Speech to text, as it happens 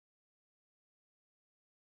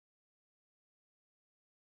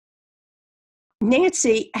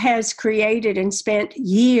Nancy has created and spent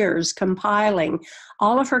years compiling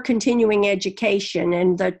all of her continuing education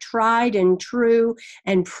and the tried and true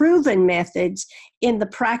and proven methods in the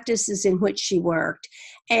practices in which she worked.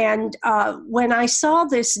 And when I saw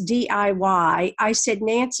this DIY, I said,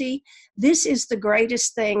 Nancy, this is the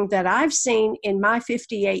greatest thing that I've seen in my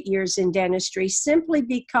 58 years in dentistry, simply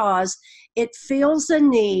because it fills a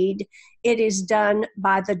need. It is done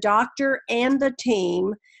by the doctor and the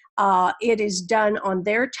team. It is done on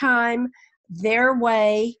their time, their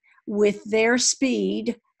way, with their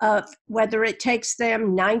speed, whether it takes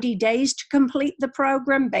them 90 days to complete the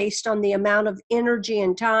program based on the amount of energy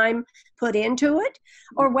and time put into it,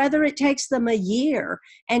 or whether it takes them a year.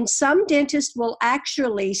 And some dentists will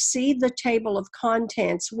actually see the table of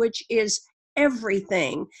contents, which is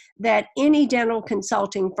everything that any dental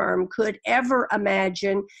consulting firm could ever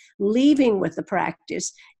imagine leaving with the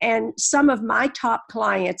practice. And some of my top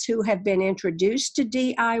clients who have been introduced to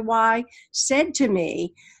DIY said to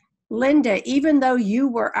me, Linda, even though you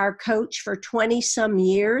were our coach for 20 some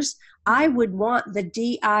years, I would want the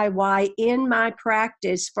DIY in my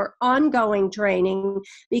practice for ongoing training,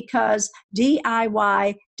 because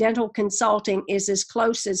DIY dental consulting is as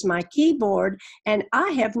close as my keyboard, and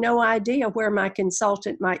I have no idea where my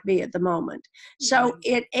consultant might be at the moment. So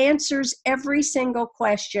it answers every single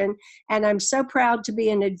question, and I'm so proud to be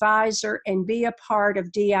an advisor and be a part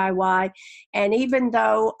of DIY. And even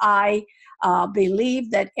though I believe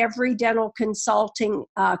that every dental consulting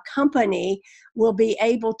company will be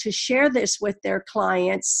able to share this with their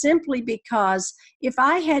clients, simply because if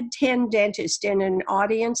I had 10 dentists in an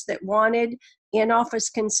audience that wanted in-office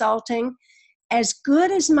consulting, as good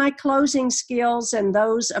as my closing skills and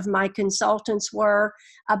those of my consultants were,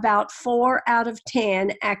 about 4 out of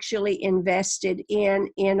 10 actually invested in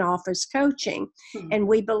in-office coaching. And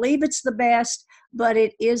we believe it's the best, but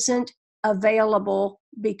it isn't available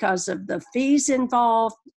because of the fees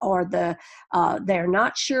involved, or they're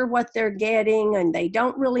not sure what they're getting, and they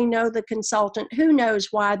don't really know the consultant. Who knows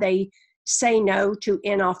why they say no to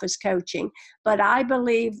in-office coaching? But I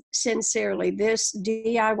believe sincerely this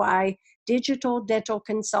DIY digital dental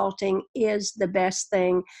consulting is the best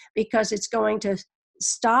thing, because it's going to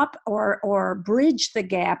stop or bridge the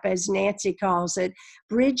gap, as Nancy calls it,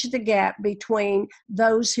 bridge the gap between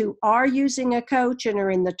those who are using a coach and are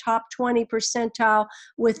in the top 20 percentile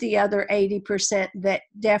with the other 80% that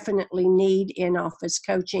definitely need in-office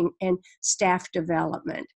coaching and staff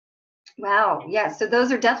development. Wow, yeah, so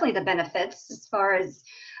those are definitely the benefits, as far as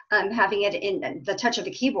having it in the touch of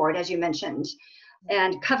the keyboard, as you mentioned,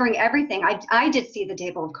 and covering everything. I did see the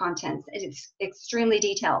table of contents. It's extremely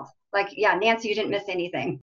detailed. Like, yeah, Nancy, you didn't miss anything.